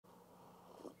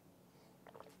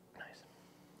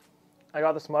I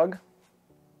got this mug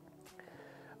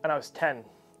and I was 10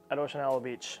 at Ocean Isle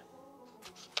Beach.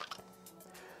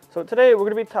 So today we're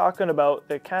going to be talking about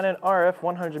the Canon RF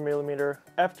 100mm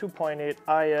f2.8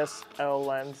 ISL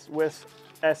lens with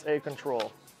SA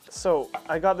control. So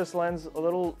I got this lens a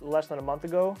little less than a month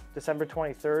ago, December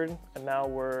 23rd, and now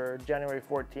we're January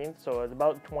 14th, so it's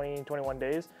about 20-21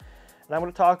 days. And I'm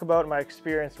going to talk about my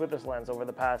experience with this lens over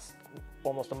the past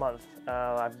almost a month.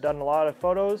 I've done a lot of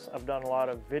photos, I've done a lot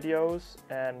of videos,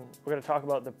 and we're going to talk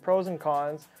about the pros and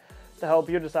cons to help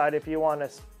you decide if you want to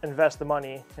invest the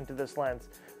money into this lens.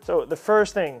 So the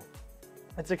first thing,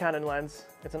 it's a Canon lens,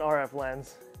 it's an RF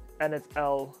lens, and it's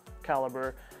L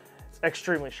caliber. It's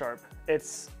extremely sharp.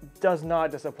 It does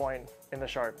not disappoint in the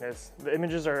sharpness. The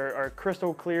images are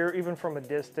crystal clear, even from a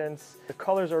distance. The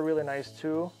colors are really nice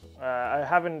too. I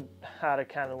haven't had a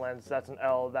Canon lens that's an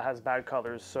L that has bad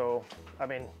colors, so I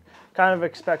mean, kind of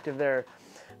expected there.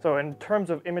 So in terms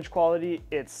of image quality,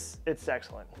 it's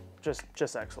excellent,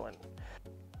 just excellent.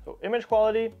 So image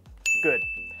quality, good.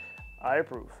 I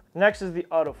approve. Next is the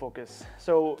autofocus.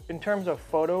 So in terms of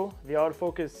photo, the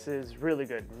autofocus is really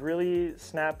good, really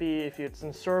snappy. If it's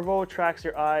in servo, tracks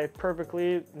your eye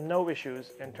perfectly, no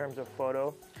issues in terms of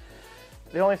photo.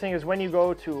 The only thing is when you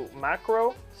go to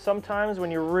macro, sometimes when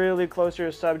you're really close to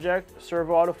your subject,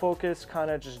 servo autofocus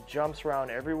kind of just jumps around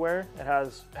everywhere. It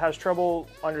has trouble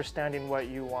understanding what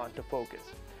you want to focus.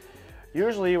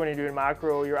 Usually when you're doing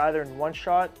macro, you're either in one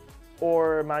shot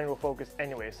or manual focus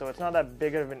anyway, so it's not that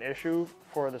big of an issue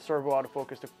for the servo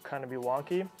autofocus to kind of be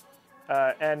wonky.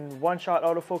 And one-shot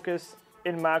autofocus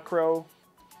in macro,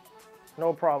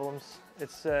 no problems.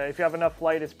 It's if you have enough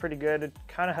light, it's pretty good. It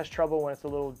kind of has trouble when it's a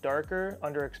little darker,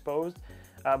 underexposed,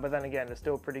 but then again, it's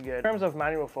still pretty good. In terms of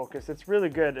manual focus, it's really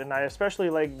good, and I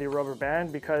especially like the rubber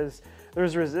band because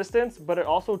there's resistance, but it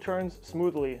also turns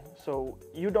smoothly. So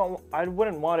I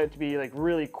wouldn't want it to be like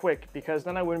really quick because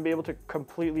then I wouldn't be able to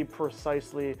completely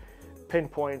precisely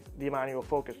pinpoint the manual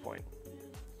focus point.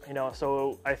 You know,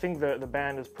 so I think the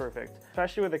band is perfect.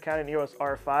 Especially with the Canon EOS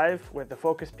R5, with the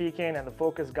focus peaking and the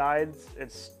focus guides,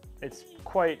 it's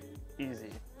quite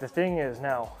easy. The thing is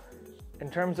now, in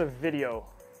terms of video,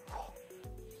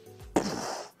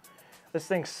 this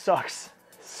thing sucks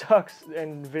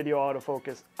in video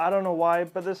autofocus. I don't know why,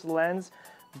 but this lens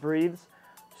breathes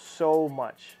so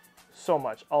much.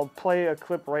 I'll play a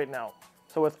clip right now.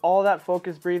 So with all that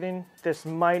focus breathing, this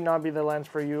might not be the lens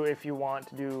for you if you want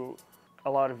to do a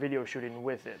lot of video shooting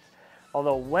with it.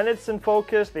 Although when it's in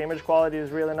focus, the image quality is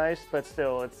really nice, but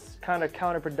still it's kind of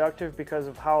counterproductive because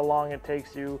of how long it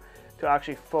takes you to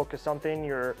actually focus something.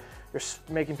 You're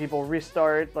making people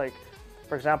restart. Like,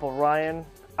 for example, Ryan,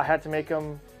 I had to make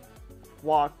him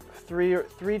walk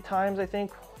three times, I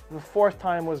think. The fourth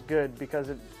time was good because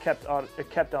it kept on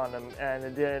him and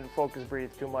it didn't focus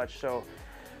breathe too much. So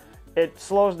it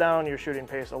slows down your shooting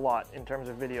pace a lot in terms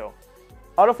of video.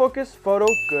 Autofocus, photo,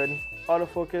 good.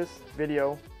 Autofocus,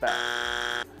 video,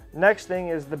 bad. Next thing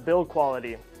is the build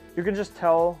quality. You can just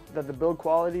tell that the build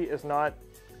quality is not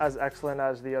as excellent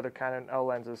as the other Canon L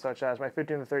lenses, such as my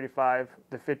 15-35,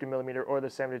 the 50mm, or the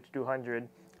 70-200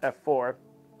 f4.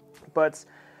 But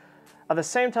at the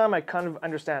same time, I kind of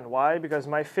understand why, because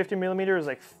my 50mm is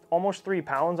like almost 3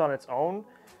 pounds on its own,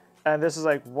 and this is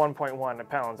like 1.1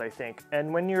 pounds, I think.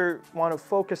 And when you want to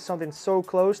focus something so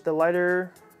close, the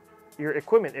lighter your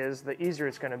equipment is, the easier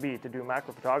it's going to be to do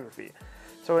macro photography.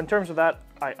 So in terms of that,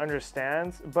 I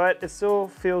understand, but it still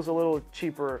feels a little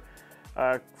cheaper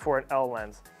for an L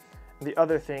lens. The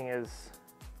other thing is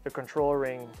the control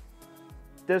ring.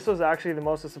 This was actually the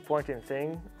most disappointing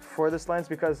thing for this lens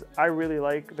because I really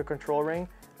like the control ring.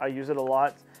 I use it a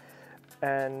lot,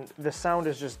 and the sound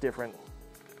is just different.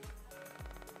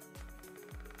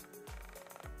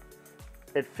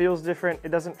 It feels different. It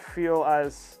doesn't feel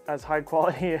as high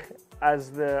quality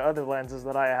as the other lenses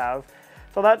that I have.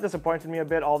 So that disappointed me a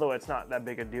bit, although it's not that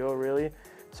big a deal really.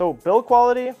 So build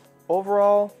quality,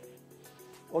 overall,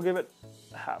 we'll give it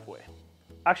halfway.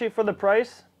 Actually, for the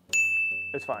price,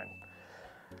 it's fine.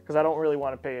 Because I don't really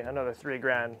want to pay another $3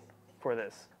 grand for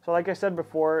this. So like I said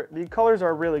before, the colors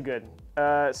are really good.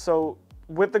 So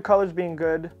with the colors being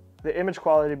good, the image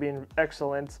quality being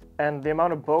excellent, and the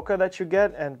amount of bokeh that you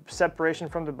get and separation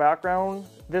from the background,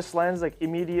 this lens like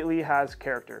immediately has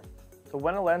character. So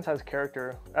when a lens has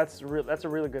character, that's a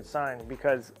really good sign,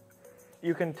 because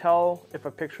you can tell if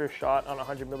a picture is shot on a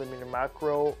 100mm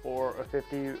macro or a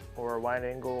 50 or a wide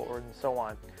angle or and so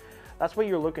on. That's what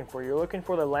you're looking for. You're looking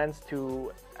for the lens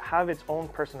to have its own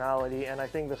personality, and I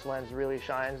think this lens really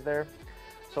shines there.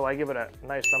 So I give it a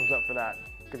nice thumbs up for that.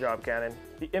 Good job, Canon.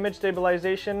 The image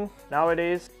stabilization,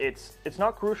 nowadays, it's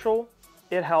not crucial.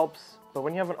 It helps, but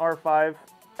when you have an R5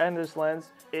 and this lens,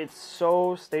 it's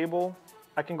so stable.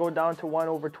 I can go down to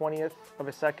 1/20th of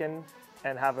a second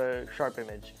and have a sharp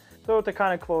image. So to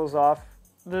kind of close off,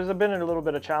 there's been a little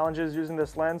bit of challenges using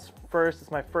this lens. First, it's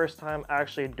my first time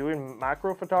actually doing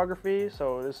macro photography,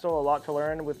 so there's still a lot to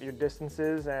learn with your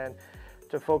distances and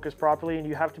to focus properly, and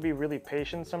you have to be really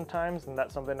patient sometimes, and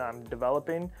that's something I'm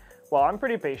developing. Well, I'm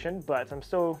pretty patient, but I'm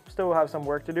still have some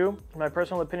work to do. My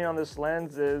personal opinion on this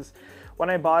lens is, when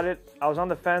I bought it, I was on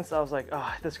the fence. I was like,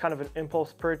 oh, this is kind of an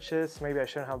impulse purchase. Maybe I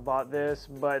shouldn't have bought this,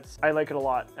 but I like it a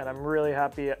lot, and I'm really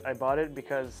happy I bought it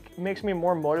because it makes me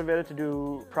more motivated to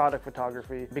do product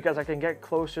photography because I can get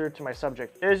closer to my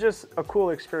subject. It's just a cool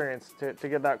experience to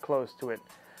get that close to it.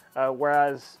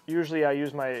 Whereas usually I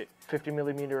use my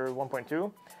 50mm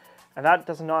 1.2, and that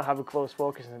does not have a close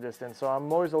focusing distance, so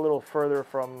I'm always a little further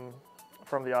from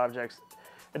the objects.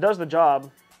 It does the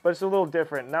job, but it's a little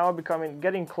different. Now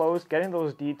getting close, getting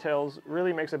those details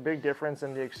really makes a big difference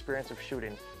in the experience of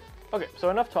shooting. Okay, so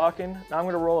enough talking. Now I'm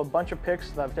gonna roll a bunch of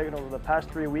pics that I've taken over the past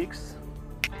 3 weeks.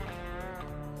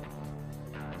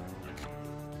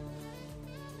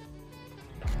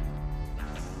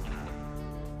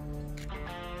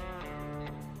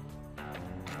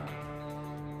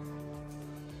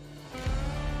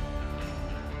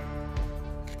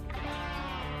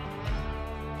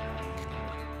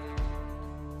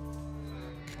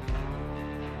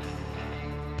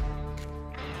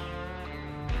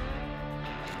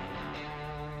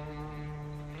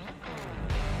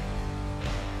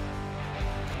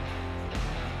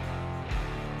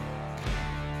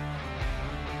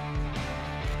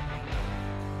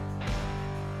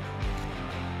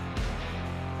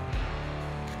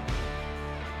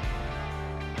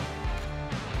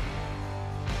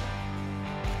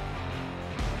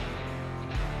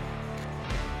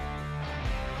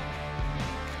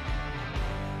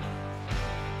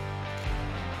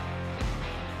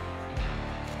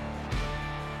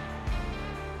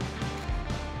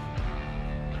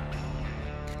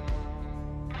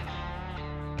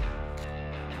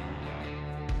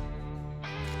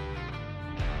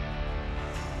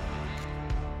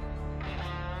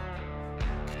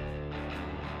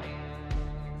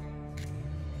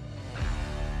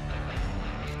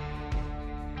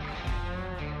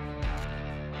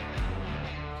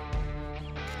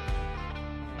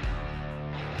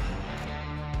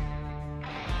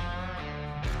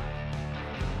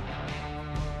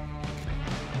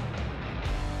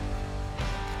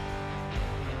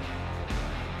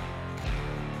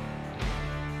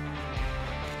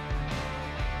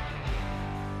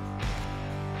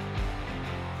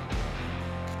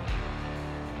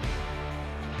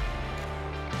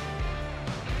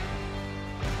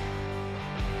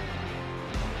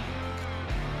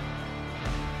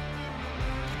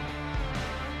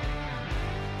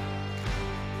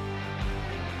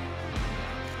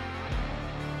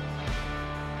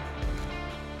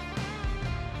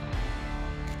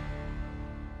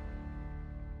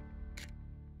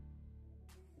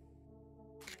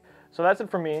 So that's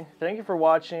it for me. Thank you for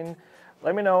watching.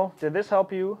 Let me know, did this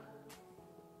help you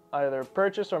either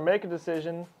purchase or make a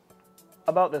decision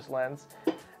about this lens?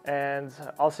 And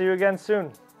I'll see you again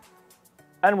soon.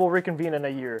 And we'll reconvene in a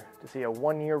year to see a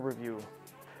 1-year review.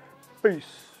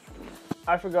 Peace.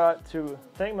 I forgot to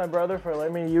thank my brother for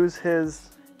letting me use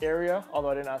his area, although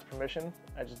I didn't ask permission.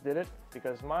 I just did it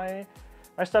because my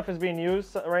stuff is being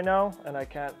used right now and I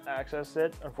can't access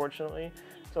it, unfortunately.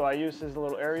 So I use his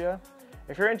little area.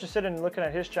 If you're interested in looking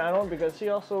at his channel, because he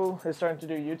also is starting to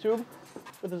do YouTube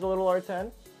with his little R10.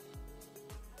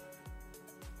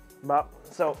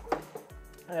 So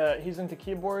he's into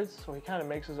keyboards, so he kind of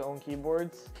makes his own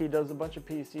keyboards. He does a bunch of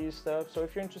PC stuff. So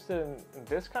if you're interested in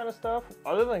this kind of stuff,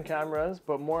 other than cameras,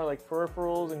 but more like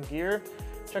peripherals and gear,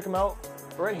 check him out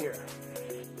right here.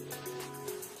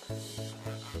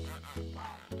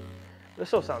 This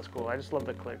still sounds cool. I just love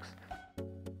the clicks.